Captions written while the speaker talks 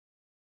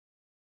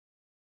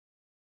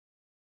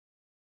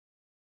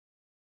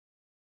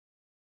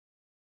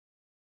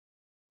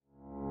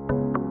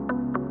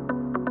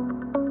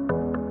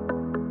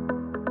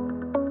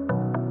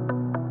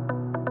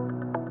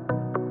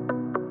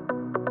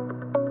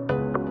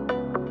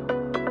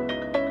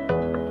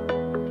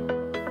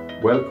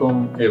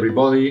Welcome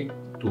everybody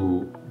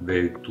to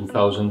the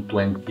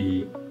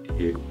 2020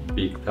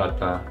 Big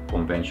Data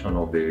Convention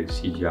of the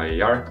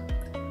CGIAR.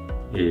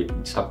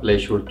 It's a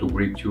pleasure to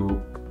greet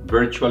you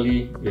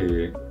virtually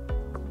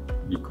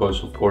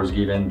because, of course,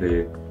 given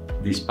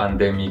this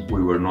pandemic,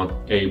 we were not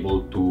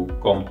able to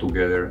come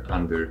together,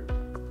 and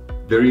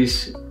there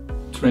is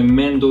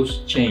tremendous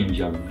change,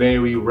 a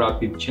very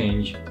rapid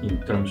change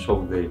in terms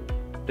of the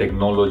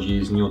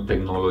technologies, new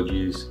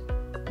technologies,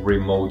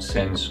 remote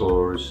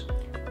sensors,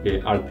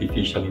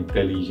 artificial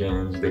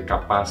intelligence, the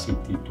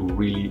capacity to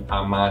really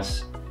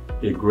amass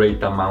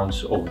great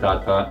amounts of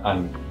data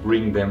and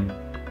bring them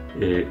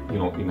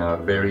in a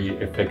very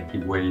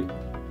effective way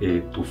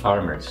to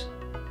farmers.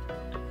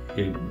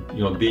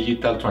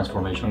 Digital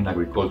transformation in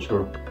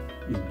agriculture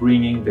is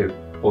bringing the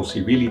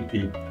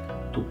possibility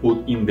to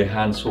put in the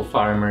hands of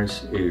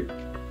farmers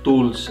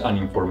tools and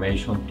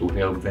information to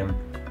help them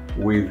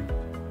with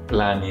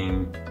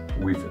planning,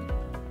 with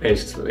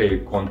pest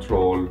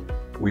control,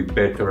 with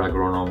better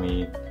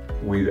agronomy,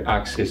 with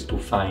access to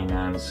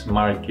finance,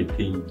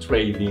 marketing,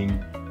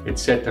 trading,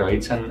 etc.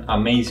 It's an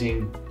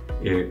amazing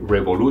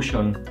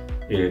revolution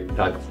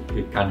that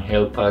can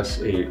help us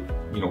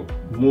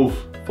move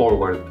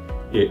forward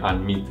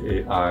and meet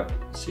a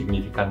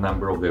significant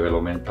number of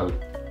developmental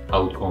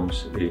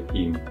outcomes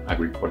in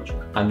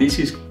agriculture. And this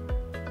is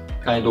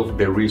kind of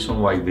the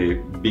reason why the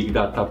Big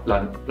Data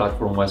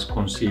platform was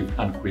conceived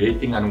and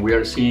creating, and we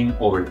are seeing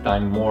over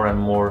time more and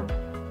more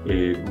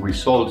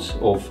results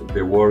of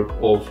the work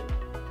of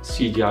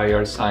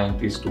CGIAR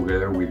scientists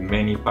together with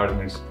many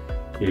partners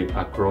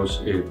across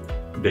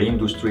the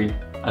industry.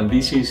 And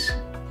this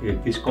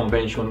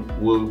convention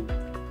will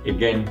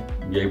again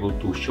be able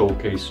to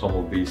showcase some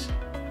of these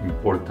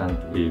important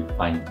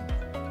findings.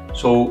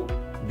 So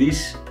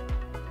this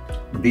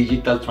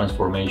digital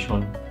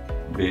transformation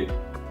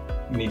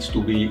needs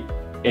to be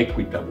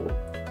equitable.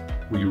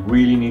 We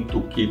really need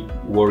to keep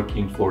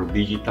working for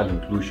digital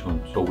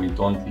inclusion so we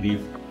don't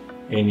leave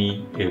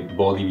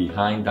anybody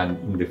behind, and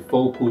in the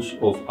focus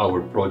of our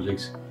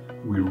projects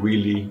we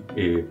really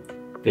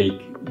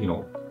take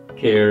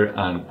care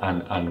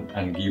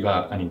and give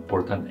an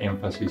important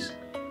emphasis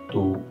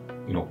to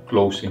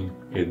closing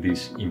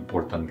this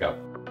important gap.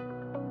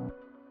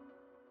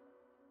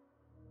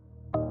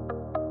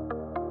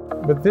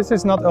 But this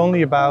is not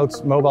only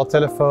about mobile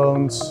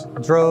telephones,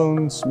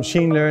 drones,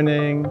 machine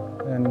learning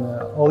and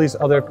all these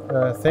other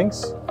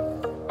things.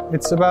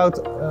 It's about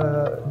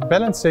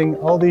balancing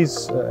all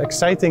these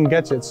exciting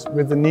gadgets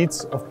with the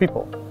needs of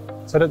people.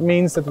 So that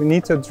means that we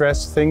need to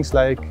address things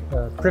like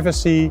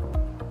privacy,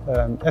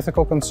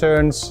 ethical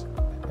concerns,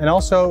 and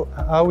also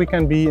how we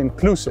can be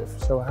inclusive.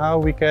 So how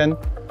we can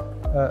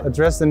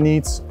address the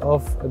needs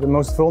of the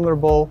most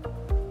vulnerable,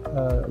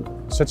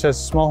 such as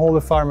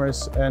smallholder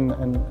farmers and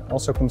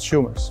also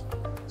consumers.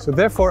 So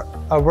therefore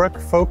our work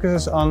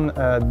focuses on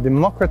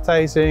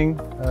democratizing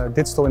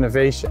digital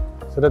innovation.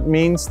 So that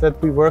means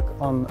that we work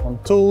on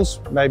tools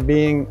by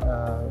being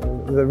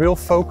with a real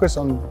focus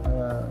on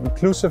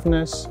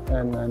inclusiveness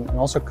and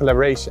also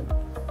collaboration.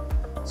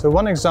 So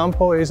one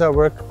example is our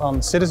work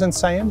on citizen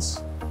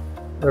science,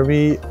 where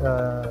we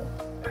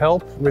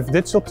help with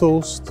digital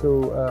tools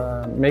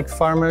to make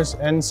farmers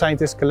and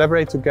scientists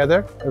collaborate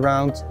together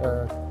around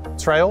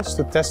trials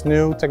to test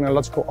new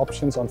technological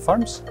options on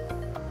farms.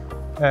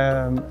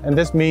 And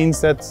this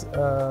means that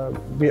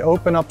we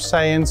open up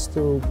science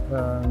to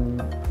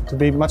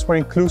be much more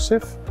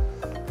inclusive,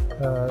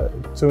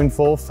 to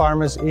involve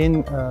farmers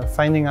in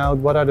finding out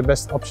what are the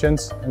best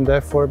options, and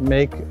therefore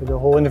make the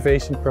whole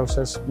innovation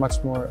process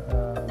much more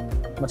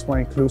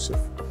inclusive.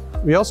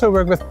 We also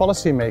work with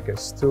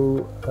policymakers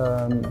to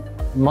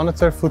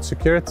monitor food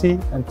security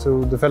and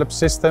to develop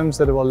systems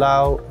that will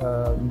allow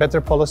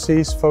better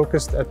policies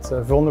focused at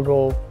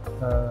vulnerable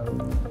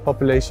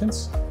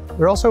populations.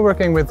 We're also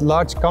working with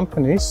large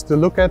companies to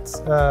look at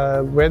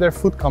where their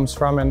food comes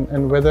from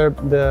and whether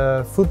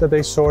the food that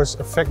they source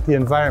affect the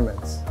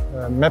environment.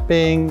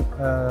 Mapping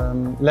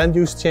land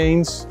use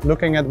change,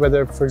 looking at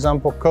whether, for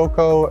example,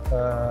 cocoa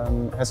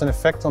has an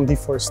effect on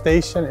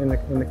deforestation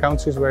in the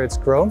countries where it's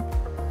grown.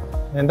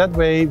 And that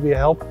way we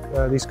help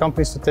these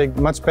companies to take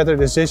much better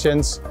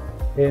decisions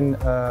in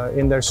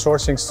their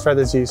sourcing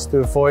strategies to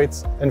avoid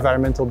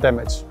environmental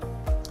damage.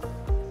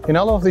 In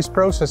all of these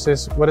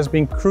processes, what has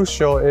been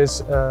crucial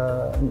is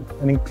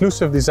an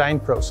inclusive design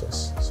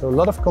process. So a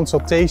lot of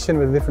consultation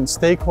with different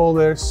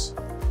stakeholders,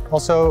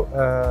 also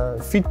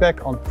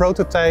feedback on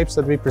prototypes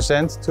that we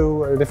present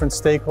to different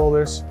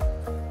stakeholders.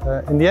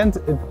 In the end,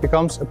 it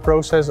becomes a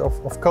process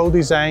of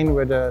co-design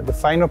where the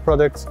final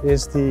product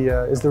is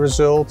the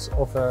result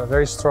of a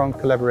very strong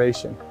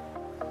collaboration.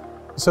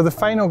 So the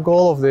final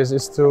goal of this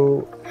is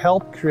to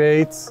help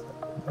create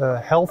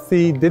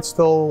healthy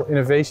digital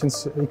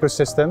innovations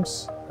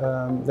ecosystems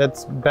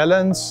that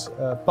balance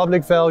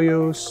public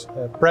values,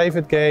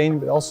 private gain,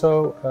 but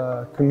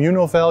also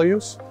communal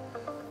values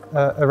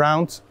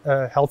around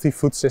healthy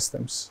food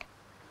systems.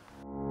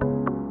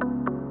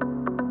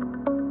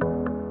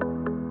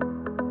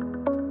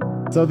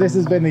 So this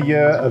has been the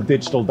year of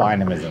digital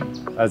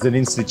dynamism. As an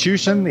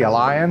institution, the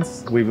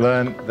Alliance, we've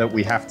learned that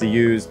we have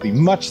to be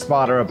much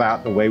smarter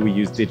about the way we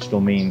use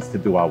digital means to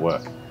do our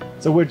work.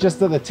 So we're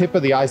just at the tip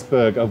of the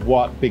iceberg of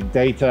what big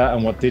data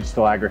and what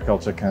digital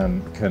agriculture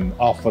can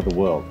offer the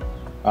world.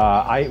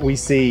 We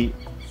see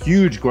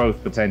huge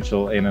growth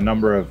potential in a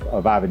number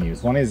of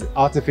avenues. One is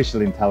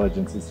artificial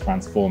intelligence is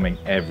transforming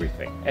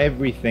everything.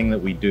 Everything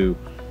that we do,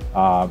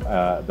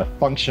 the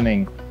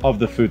functioning of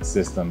the food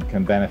system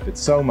can benefit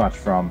so much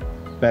from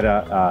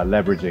better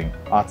leveraging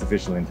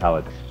artificial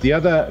intelligence. The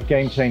other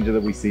game changer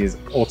that we see is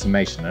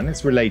automation, and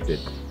it's related.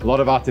 A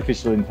lot of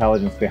artificial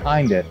intelligence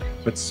behind it,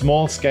 but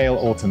small scale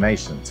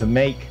automation to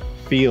make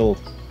field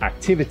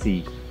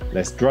activity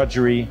less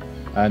drudgery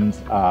and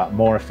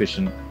more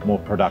efficient, more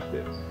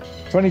productive.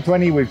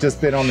 2020, we've just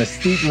been on this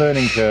steep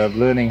learning curve,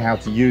 learning how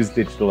to use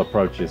digital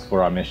approaches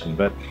for our mission,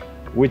 but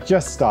we're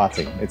just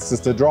starting. It's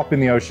just a drop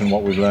in the ocean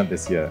what we've learned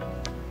this year.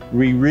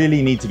 We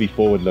really need to be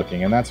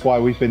forward-looking, and that's why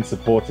we've been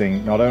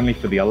supporting, not only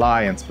for the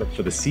Alliance, but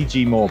for the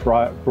CG more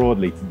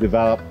broadly, to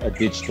develop a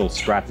digital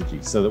strategy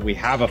so that we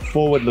have a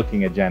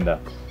forward-looking agenda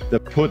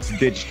that puts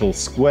digital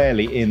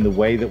squarely in the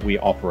way that we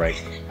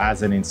operate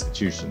as an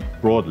institution,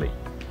 broadly.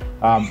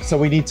 So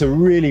we need to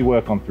really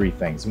work on three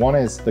things. One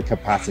is the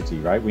capacity,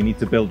 right? We need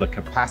to build the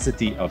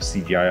capacity of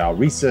CGIAR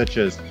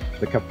researchers,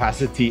 the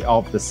capacity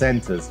of the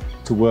centers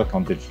to work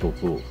on digital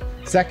tools.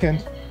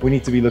 Second, we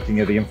need to be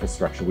looking at the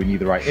infrastructure. We need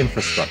the right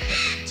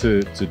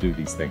infrastructure to do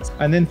these things.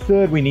 And then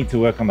third, we need to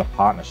work on the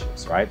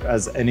partnerships, right?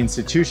 As an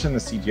institution, the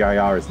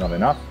CGIAR is not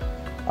enough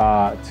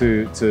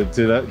to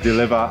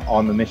deliver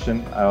on the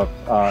mission of,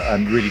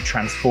 and really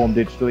transform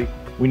digitally.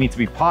 We need to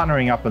be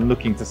partnering up and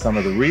looking to some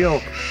of the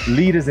real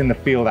leaders in the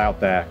field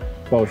out there,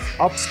 both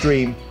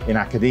upstream in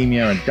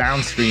academia and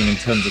downstream in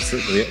terms of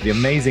the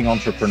amazing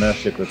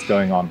entrepreneurship that's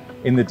going on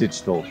in the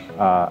digital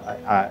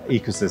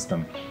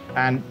ecosystem,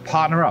 and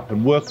partner up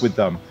and work with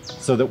them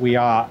so that we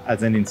are,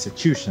 as an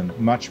institution,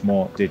 much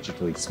more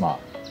digitally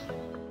smart.